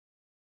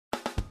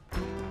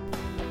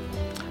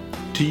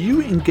Do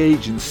you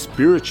engage in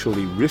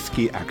spiritually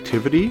risky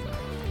activity?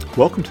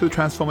 Welcome to the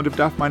Transformative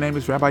Daf. My name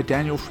is Rabbi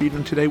Daniel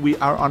Friedman. Today we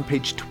are on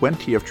page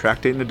 20 of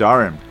Tractate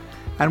Nedarim,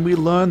 and we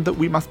learn that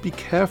we must be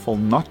careful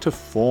not to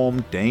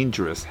form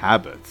dangerous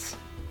habits.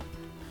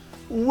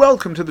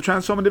 Welcome to the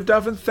Transformative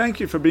Daf, and thank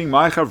you for being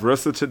my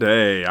chavrusa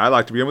today. I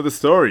like to begin with a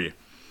story.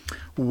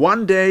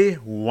 One day,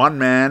 one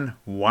man,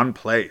 one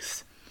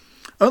place.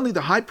 Only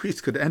the high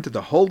priest could enter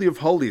the Holy of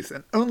Holies,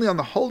 and only on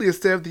the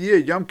holiest day of the year,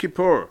 Yom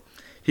Kippur.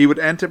 He would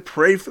enter,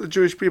 pray for the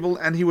Jewish people,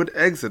 and he would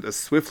exit as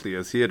swiftly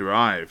as he had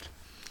arrived.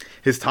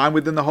 His time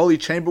within the holy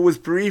chamber was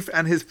brief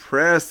and his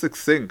prayer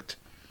succinct.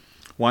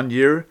 One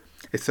year,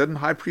 a certain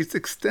high priest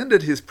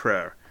extended his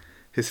prayer.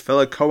 His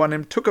fellow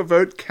Kohanim took a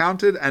vote,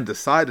 counted, and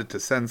decided to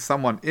send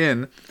someone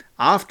in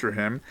after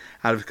him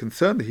out of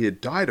concern that he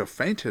had died or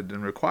fainted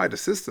and required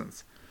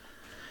assistance.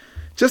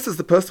 Just as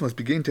the person was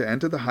beginning to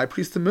enter, the high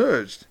priest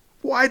emerged.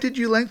 "Why did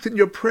you lengthen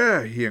your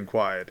prayer?" he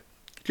inquired.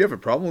 "Do you have a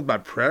problem with my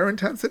prayer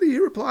intensity?" he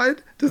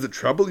replied. "Does it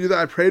trouble you that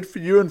I prayed for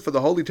you and for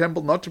the holy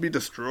temple not to be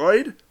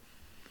destroyed?"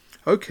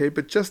 "Okay,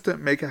 but just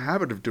don't make a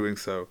habit of doing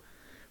so.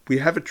 We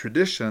have a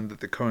tradition that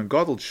the Kohen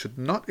Gadol should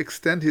not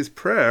extend his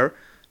prayer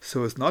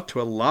so as not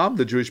to alarm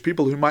the Jewish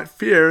people who might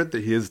fear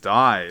that he has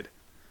died."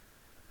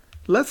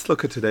 Let's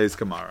look at today's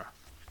Gemara.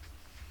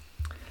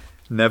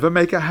 Never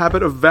make a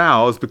habit of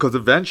vows, because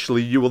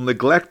eventually you will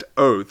neglect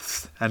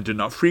oaths, and do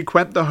not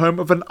frequent the home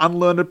of an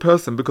unlearned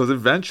person, because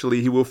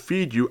eventually he will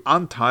feed you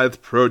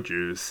untithed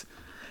produce.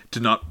 Do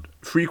not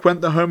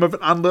frequent the home of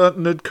an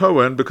unlearned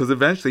Kohen, because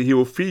eventually he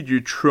will feed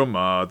you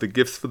truma, the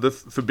gifts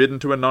forbidden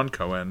to a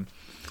non-Kohen.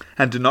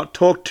 And do not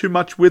talk too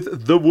much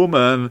with the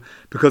woman,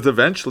 because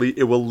eventually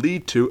it will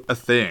lead to a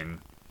thing.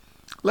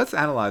 Let's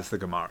analyze the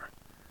Gemara.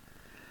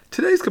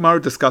 Today's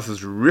Gemara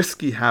discusses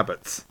risky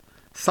habits.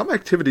 Some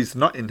activities are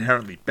not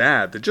inherently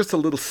bad, they're just a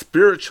little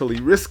spiritually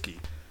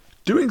risky.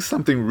 Doing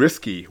something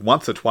risky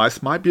once or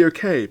twice might be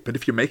okay, but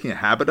if you're making a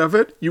habit of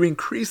it, you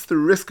increase the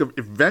risk of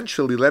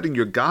eventually letting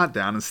your guard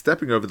down and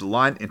stepping over the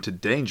line into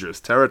dangerous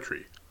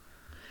territory.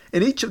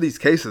 In each of these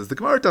cases, the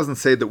Gemara doesn't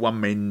say that one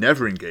may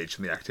never engage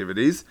in the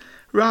activities.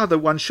 Rather,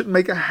 one shouldn't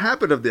make a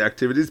habit of the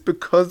activities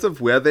because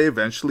of where they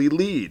eventually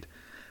lead.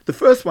 The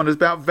first one is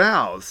about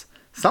vows.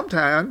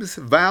 Sometimes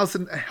vows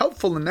are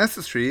helpful and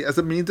necessary as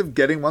a means of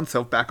getting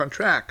oneself back on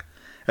track.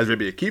 As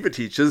Rabbi Akiva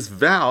teaches,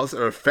 vows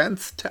are a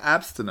fence to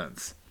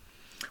abstinence.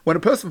 When a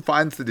person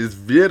finds that he is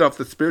veered off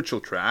the spiritual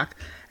track,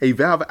 a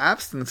vow of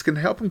abstinence can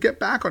help him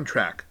get back on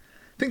track.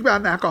 Think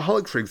about an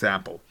alcoholic, for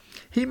example.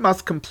 He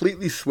must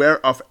completely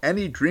swear off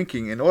any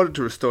drinking in order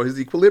to restore his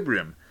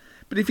equilibrium.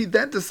 But if he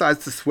then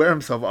decides to swear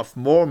himself off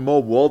more and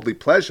more worldly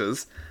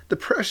pleasures, the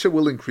pressure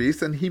will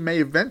increase and he may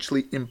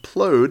eventually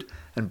implode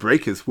and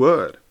break his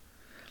word.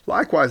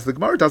 Likewise, the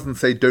Gemara doesn't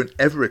say don't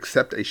ever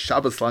accept a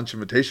Shabbos lunch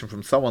invitation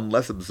from someone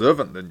less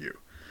observant than you.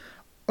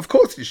 Of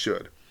course you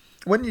should.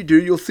 When you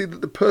do, you'll see that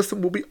the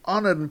person will be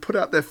honored and put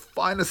out their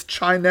finest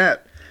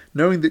chinette,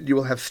 knowing that you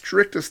will have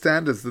stricter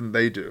standards than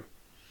they do.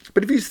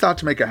 But if you start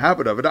to make a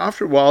habit of it,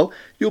 after a while,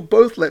 you'll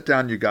both let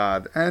down your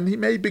guard, and he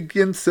may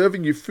begin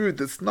serving you food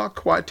that's not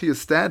quite to your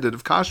standard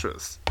of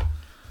kashrus.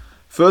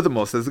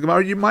 Furthermore, says the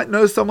Gemara, you might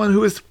know someone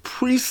who is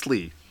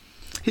priestly.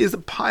 He is a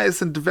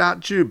pious and devout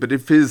Jew, but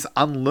if he is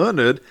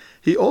unlearned,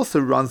 he also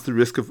runs the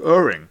risk of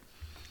erring.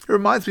 It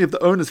reminds me of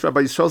the onus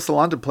Rabbi Yisrael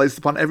Salander placed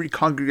upon every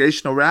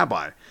congregational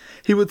rabbi.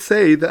 He would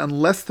say that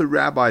unless the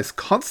rabbi is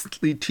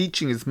constantly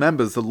teaching his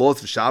members the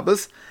laws of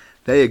Shabbos,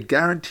 they are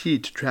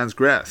guaranteed to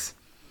transgress.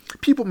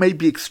 People may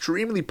be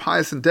extremely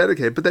pious and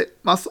dedicated, but they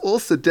must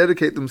also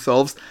dedicate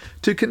themselves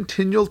to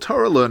continual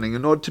Torah learning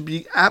in order to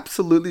be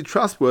absolutely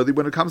trustworthy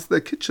when it comes to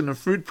their kitchen and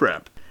food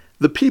prep.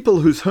 The people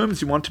whose homes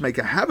you want to make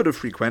a habit of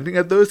frequenting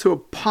are those who are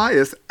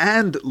pious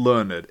and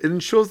learned. It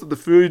ensures that the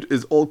food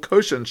is all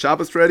kosher and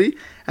Shabbos ready,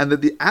 and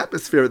that the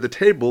atmosphere at the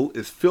table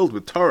is filled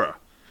with Torah.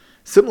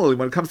 Similarly,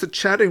 when it comes to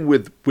chatting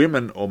with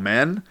women or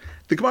men,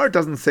 the Gemara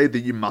doesn't say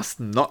that you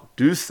must not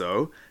do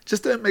so,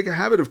 just don't make a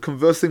habit of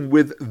conversing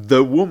with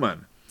the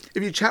woman.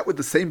 If you chat with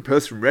the same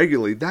person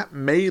regularly, that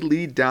may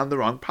lead down the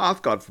wrong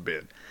path, God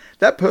forbid.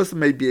 That person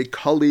may be a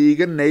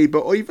colleague, a neighbor,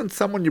 or even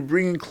someone you're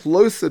bringing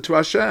closer to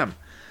Hashem.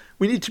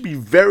 We need to be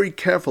very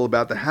careful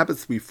about the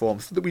habits we form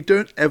so that we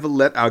don't ever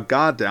let our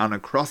guard down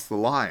and cross the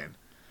line.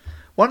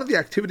 One of the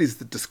activities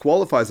that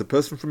disqualifies a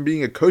person from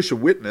being a kosher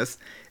witness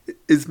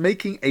is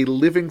making a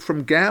living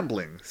from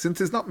gambling, since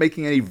he's not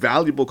making any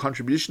valuable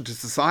contribution to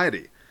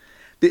society.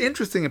 The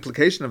interesting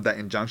implication of that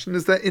injunction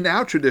is that in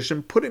our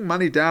tradition, putting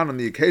money down on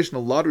the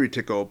occasional lottery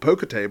ticket or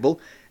poker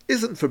table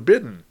isn't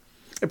forbidden.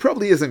 It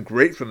probably isn't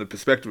great from the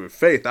perspective of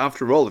faith.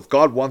 After all, if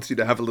God wants you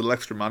to have a little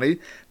extra money,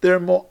 there are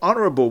more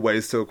honorable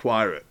ways to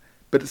acquire it.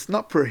 But it's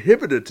not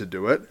prohibited to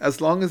do it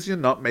as long as you're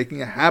not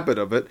making a habit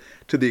of it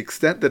to the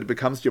extent that it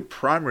becomes your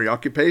primary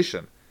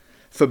occupation.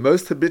 For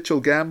most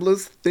habitual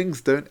gamblers, things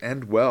don't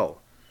end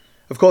well.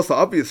 Of course, the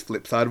obvious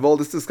flip side of all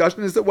this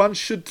discussion is that one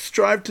should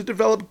strive to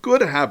develop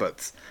good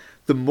habits.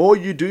 The more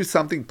you do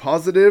something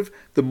positive,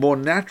 the more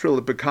natural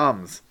it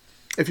becomes.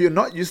 If you're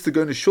not used to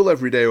going to shul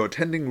every day or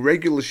attending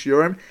regular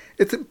shiurim,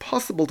 it's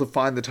impossible to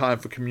find the time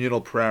for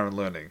communal prayer and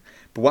learning.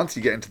 But once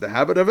you get into the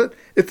habit of it,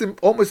 it's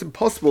almost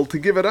impossible to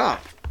give it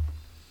up.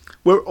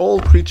 We're all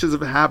creatures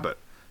of habit.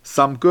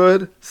 Some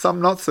good,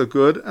 some not so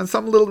good, and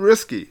some a little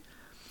risky.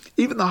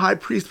 Even the high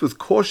priest was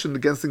cautioned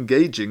against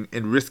engaging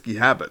in risky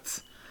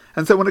habits.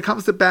 And so when it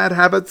comes to bad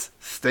habits,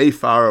 stay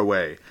far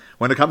away.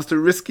 When it comes to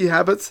risky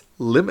habits,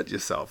 limit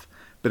yourself.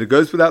 But it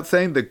goes without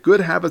saying that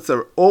good habits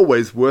are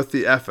always worth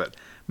the effort.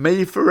 May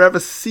you forever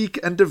seek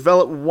and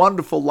develop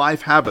wonderful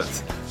life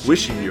habits.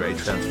 Wishing you a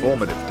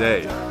transformative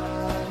day.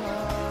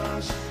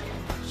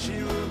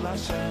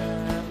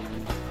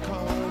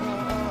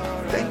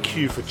 Thank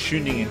you for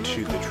tuning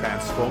into the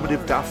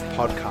Transformative Daf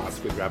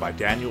podcast with Rabbi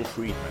Daniel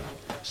Friedman.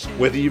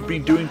 Whether you've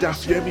been doing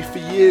Daf Yomi for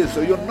years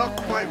or you're not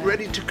quite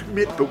ready to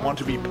commit but want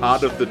to be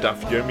part of the Daf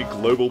Yomi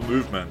global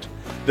movement,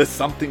 there's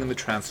something in the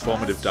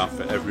Transformative Daf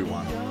for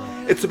everyone.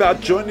 It's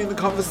about joining the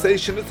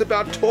conversation. It's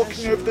about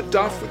talking over the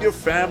Daf with your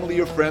family,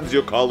 your friends,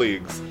 your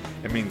colleagues.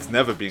 It means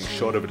never being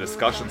short of a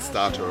discussion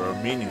starter or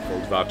a meaningful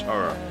Dvar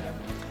Torah.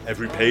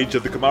 Every page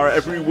of the Gemara,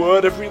 every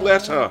word, every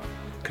letter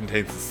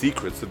contains the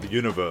secrets of the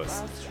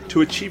universe.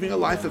 To achieving a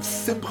life of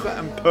simcha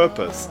and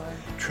purpose,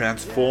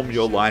 transform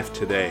your life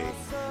today.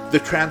 The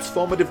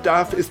Transformative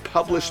Daf is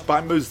published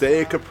by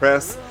Mosaic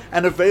Press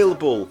and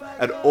available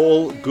at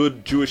all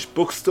good Jewish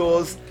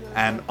bookstores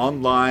and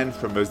online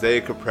from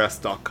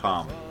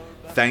mosaicpress.com.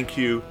 Thank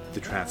you, the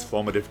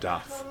Transformative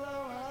Daf.